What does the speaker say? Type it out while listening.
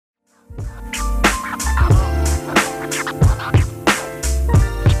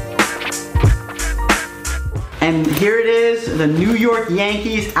this, the New York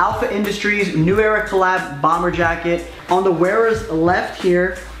Yankees Alpha Industries New Era Collab bomber jacket. On the wearer's left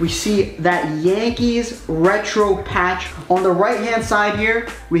here, we see that Yankees retro patch. On the right hand side here,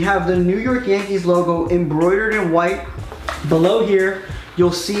 we have the New York Yankees logo embroidered in white. Below here,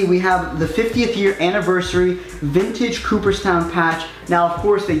 you'll see we have the 50th year anniversary vintage Cooperstown patch. Now, of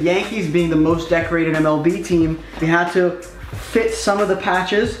course, the Yankees being the most decorated MLB team, we had to fit some of the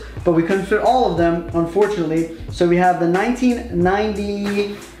patches, but we couldn't fit all of them, unfortunately. So we have the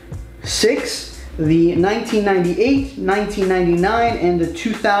 1996, the 1998, 1999, and the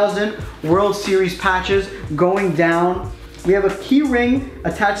 2000 World Series patches going down. We have a key ring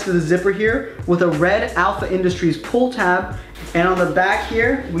attached to the zipper here with a red Alpha Industries pull tab. And on the back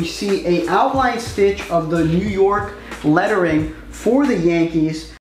here, we see an outline stitch of the New York lettering for the Yankees.